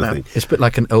 And that sort of thing. It's a bit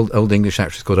like an old English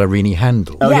actress called Irene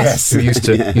Handel. Oh, yes. Who used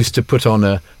to put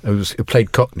on who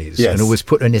played Cockneys and always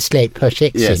put on a slight posh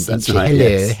accent. Yes, that's and right. Hello,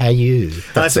 yes. how are you?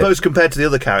 And I suppose compared to the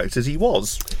other characters, he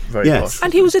was very posh.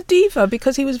 And he was a diva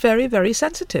because he was very, very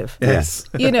sensitive. Yes.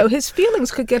 His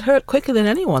feelings could get hurt quicker than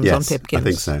anyone's on Pipkins. I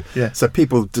think so. Yeah. So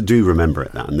people do remember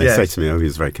it that, and they say to me, "Oh, he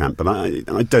was very camp," but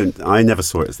I never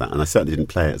saw it as that, and I certainly didn't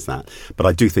play it as that. But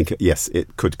I do think, yes,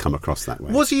 it could come across that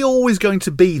way. Was he always going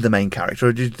to be the main character,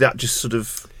 or did that just sort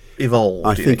of evolve?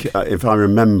 I think if I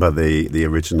remember the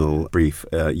original brief,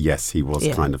 yes, he was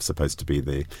kind of supposed to be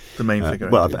the main figure.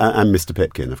 Well, and Mr.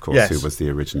 Pipkin, of course, yes, who was the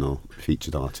original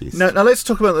featured artist. Now let's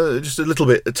talk about just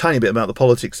a tiny bit about the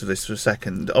politics of this for a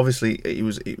second. Obviously,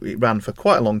 it ran for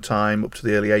quite a long time, up to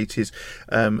the early 80s.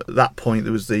 At that point,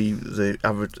 there was the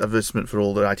advertisement for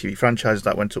all the ITV franchises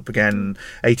that went up again.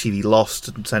 ATV lost,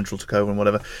 and Central took over, and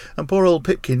whatever. And poor old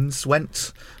Pipkins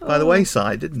went by the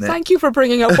wayside, didn't it? Thank you for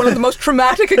bringing up one of the most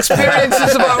traumatic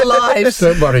experiences of our lives.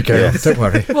 Don't worry, Gail. Yes. Don't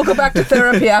worry. We'll go back to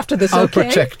therapy after this. I'll okay?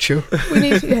 protect you. We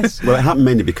need. Yes. Well, it happened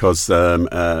mainly because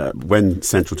when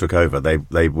Central took over,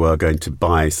 they were going to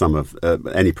buy some of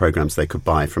any programmes they could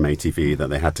buy from ATV that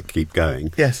they had to keep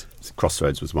going. Yes,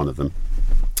 Crossroads was one of them,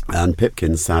 and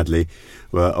Pipkins, sadly,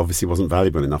 obviously wasn't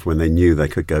valuable enough when they knew they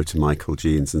could go to Michael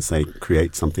Jeans and say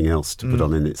create something else to put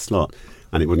on in its slot,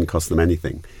 and it wouldn't cost them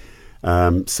anything.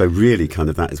 So really, kind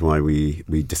of that is why we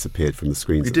disappeared from the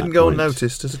screens. You didn't go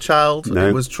unnoticed as a child. No.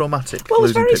 It was traumatic. Well, it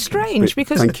was very Pipkins. strange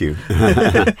because thank you.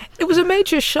 It was a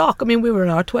major shock. I mean, we were in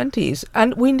our 20s,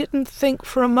 and we didn't think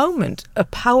for a moment a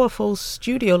powerful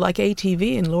studio like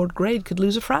ATV in Lord Grade could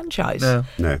lose a franchise.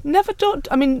 No. Never done.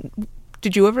 I mean,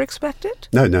 did you ever expect it?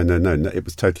 No. It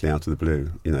was totally out of the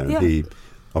blue. He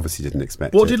obviously didn't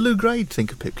expect What it. did Lou Grade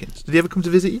think of Pipkins? Did he ever come to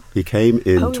visit you? He came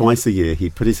in twice a year. He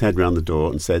put his head round the door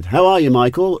and said, "How are you,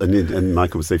 Michael?" And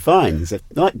Michael would say, "Fine." He said,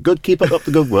 "Right, good, keep up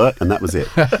the good work," and that was it.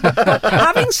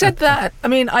 Having said that, I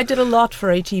mean, I did a lot for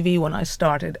ATV when I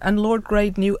started, and Lord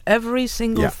Grade knew every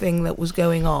single thing that was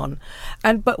going on.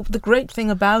 But the great thing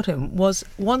about him was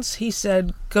once he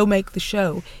said, "Go make the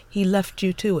show," he left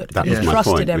you to it. That He was my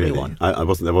trusted point, everyone.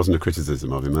 really. There wasn't a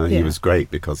criticism of him. He was great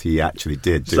because he actually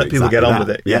did Just do let people exactly get on that. with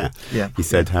it. Yeah. He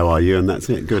said, "How are you?" and that's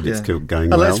it. Good, it's going and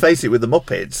well. let's face it, with the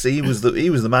Muppets, he was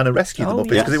the man who rescued the Muppets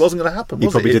because it wasn't going to happen. He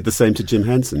was probably it? did the same to Jim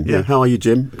Henson. Yeah. How are you,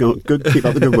 Jim? Good, keep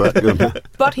up the good work.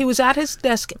 But he was at his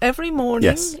desk every morning.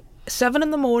 Yes. 7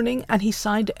 a.m, and he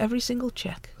signed every single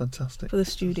check. Fantastic. For the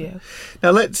studio.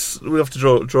 Now we have to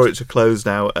draw it to close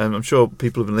now. I'm sure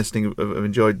people who've been listening have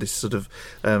enjoyed this sort of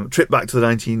trip back to the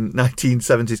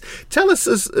 1970s. Tell us,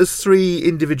 as three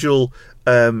individual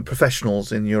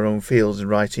professionals in your own fields in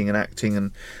writing and acting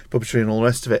and puppetry and all the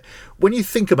rest of it, when you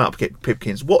think about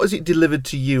Pipkins, what has it delivered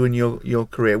to you in your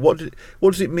career? What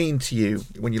does it mean to you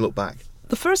when you look back?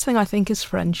 The first thing I think is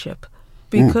friendship.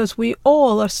 Because we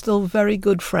all are still very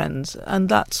good friends, and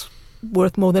that's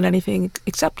worth more than anything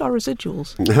except our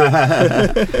residuals.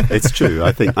 It's true.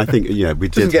 I think we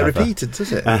did. Doesn't get repeated,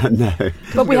 does it? No.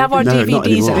 But we have our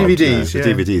DVDs out. DVDs, the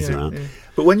DVDs are out. Yeah.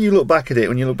 But when you look back at it,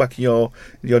 when you look back at your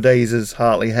days as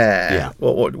Hartley Hare,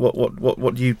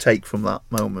 what do you take from that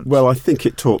moment? Well, I think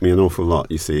it taught me an awful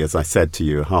lot. You see, as I said to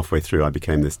you, halfway through I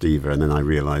became this diva, and then I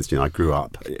realised, I grew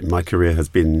up. My career has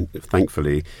been,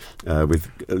 thankfully, with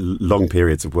long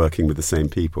periods of working with the same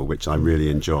people, which I really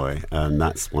enjoy, and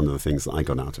that's one of the things that I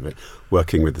got out of it.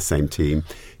 Working with the same team,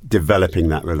 developing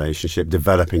that relationship,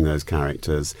 developing those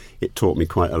characters. It taught me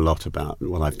quite a lot about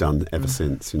what I've done ever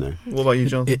since. What about you,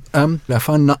 John? I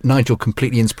find Nigel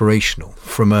completely inspirational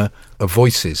from a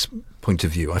voices point of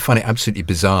view. I find it absolutely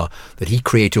bizarre that he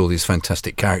created all these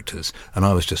fantastic characters and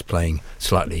I was just playing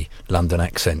slightly London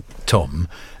accent Tom,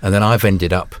 and then I've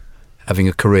ended up having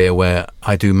a career where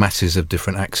I do masses of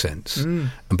different accents.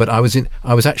 But I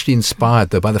was actually inspired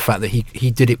though by the fact that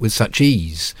he did it with such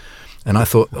ease. And I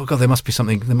thought, oh God, there must be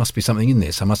something in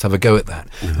this. I must have a go at that.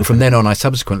 And from then on, I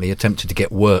subsequently attempted to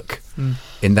get work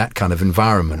in that kind of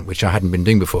environment, which I hadn't been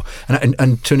doing before.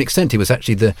 And to an extent, it was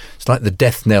actually it's like the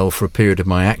death knell for a period of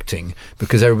my acting,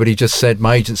 because everybody just said,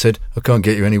 my agent said, I can't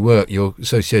get you any work. You're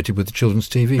associated with the children's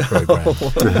TV programme.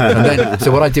 And then,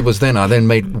 so what I did was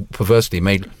I perversely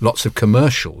made lots of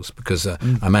commercials, because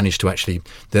I managed to actually,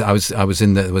 there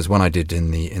was one I did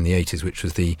in the 80s, which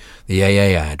was the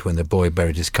AA ad when the boy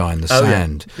buried his car in the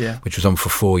sand, which was on for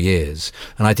 4 years.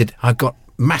 And I got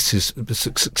massive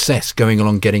success going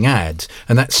along getting ads,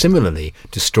 and that similarly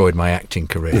destroyed my acting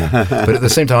career. But at the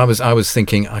same time, I was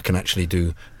thinking I can actually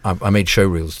do. I made show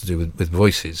reels to do with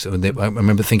voices. And I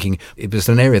remember thinking it was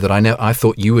an area that I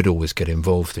thought you would always get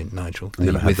involved in, Nigel. I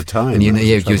never had the time. And you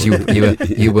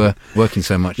were working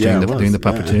so much doing the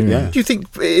puppeteering. Yeah. Do you think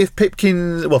if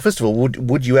Pipkins? Well, first of all,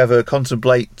 would you ever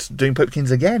contemplate doing Pipkins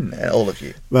again, all of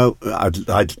you? Well,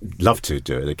 I'd love to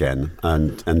do it again,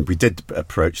 and we did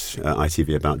approach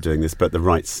ITV about doing this, but the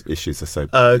rights issues are so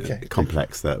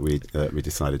complex that we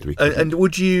decided we couldn't. And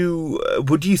would you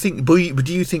think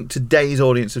today's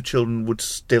audience of children would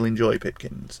still enjoy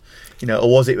Pipkins,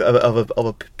 or was it of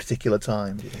a particular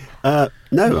time? Do you think?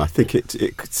 No, I think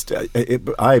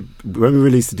when we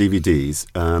released the DVDs,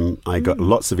 I got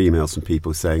lots of emails from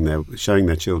people saying they're showing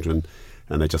their children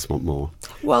and they just want more.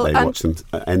 Well, they watch them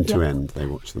end to end. They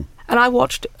watch them. And I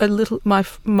watched a little my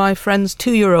friend's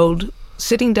 2-year-old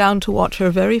sitting down to watch her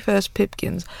very first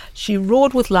Pipkins. She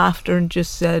roared with laughter and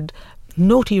just said,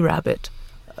 "Naughty rabbit."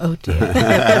 Oh dear.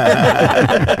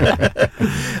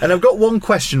 And I've got one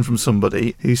question from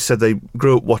somebody who said they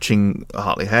grew up watching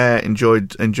Hartley Hare,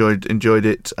 enjoyed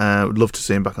it, would love to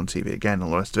see him back on TV again, all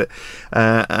the rest of it.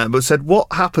 But said, what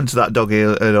happened to that dog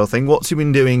ear thing? What's he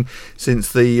been doing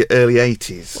since the early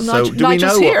 80s? Well, do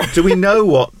we know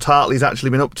what Hartley's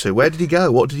actually been up to? Where did he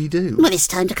go? What did he do? Well, it's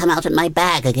time to come out of my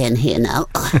bag again here now.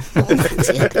 I'm going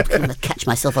to catch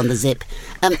myself on the zip.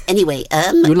 Anyway.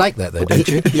 You like that though, don't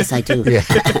you? Yes, I do. Yeah.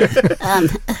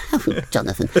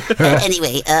 Jonathan.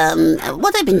 Anyway,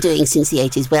 what I've been doing since the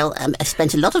 80s, well, I've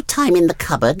spent a lot of time in the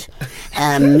cupboard,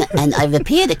 and I've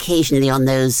appeared occasionally on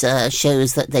those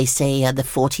shows that they say are the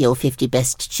 40 or 50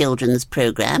 best children's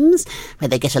programmes, where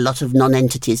they get a lot of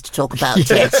non-entities to talk about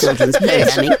children's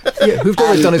programming. Yeah, who've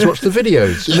always done is watch the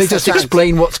videos, and they just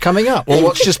explain what's coming up or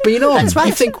what's just been on. That's right.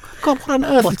 You think, God, what on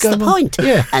earth What's is the going point? on?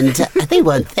 Yeah. And they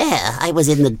weren't there. I was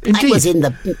in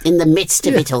the midst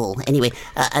of it all. Anyway,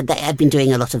 I've been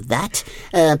doing a lot of that.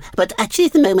 But actually,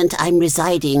 at the moment, I'm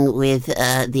residing with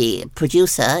the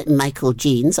producer, Michael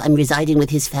Jeans. I'm residing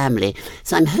with his family.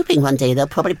 So I'm hoping one day they'll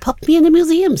probably pop me in a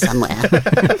museum somewhere.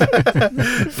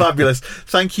 Fabulous.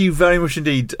 Thank you very much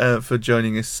indeed for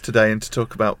joining us today and to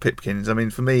talk about Pipkins. I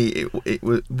mean, for me, it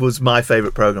was my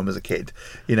favourite programme as a kid.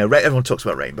 Everyone talks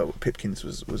about Rainbow, but Pipkins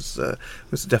was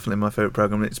definitely my favourite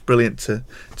programme. It's brilliant to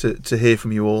hear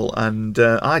from you all, and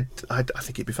I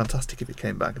think it'd be fantastic if it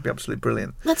came back. It'd be absolutely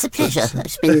brilliant. That's a pleasure.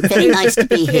 It's been very nice to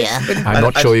be here. I'm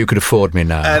not sure you could afford me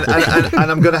now.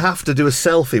 And I'm going to have to do a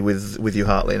selfie with you,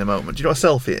 Hartley, in a moment. Do you know what a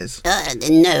selfie is?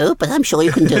 No, but I'm sure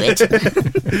you can do it.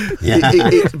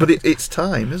 But it's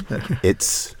time, isn't it?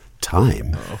 It's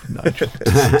time. Oh, Nigel.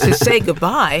 To say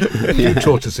goodbye. You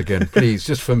taught us again, please,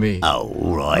 just for me. Oh,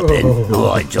 all right then. All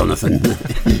right, Jonathan.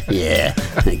 Yeah,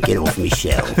 get off me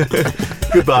shell.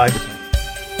 Goodbye.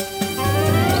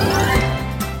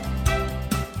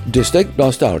 Distinct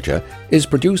Nostalgia is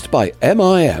produced by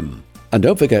MIM. And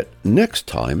don't forget, next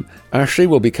time, Ashley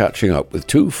will be catching up with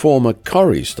 2 former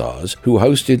Corrie stars who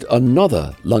hosted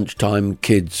another lunchtime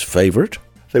kids' favourite.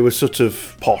 They were sort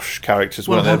of posh characters,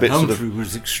 weren't they? Humphrey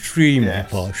was extremely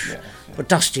posh. Yeah. But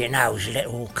Dusty now was a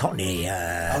little cockney.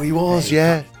 He was,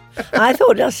 yeah. I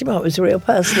thought Dusty Mott was a real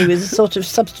person. He was a sort of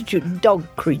substitute dog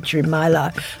creature in my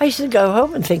life. I used to go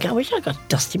home and think, I wish I got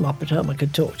Dusty Mott at home I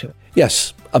could talk to him.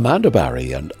 Yes, Amanda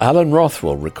Barry and Alan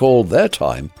Rothwell recalled their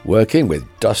time working with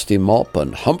Dusty Mop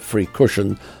and Humphrey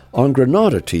Cushion on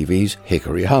Granada TV's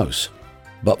Hickory House.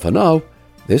 But for now,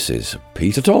 this is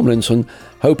Peter Tomlinson,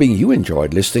 hoping you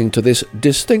enjoyed listening to this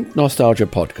Distinct Nostalgia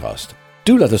podcast.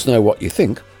 Do let us know what you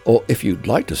think, or if you'd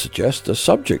like to suggest a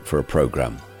subject for a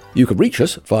programme. You can reach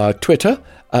us via Twitter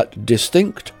at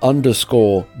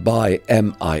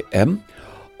distinct_by-MIM,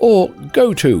 or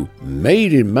go to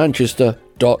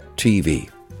madeinmanchester.tv.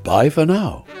 Bye for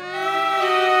now.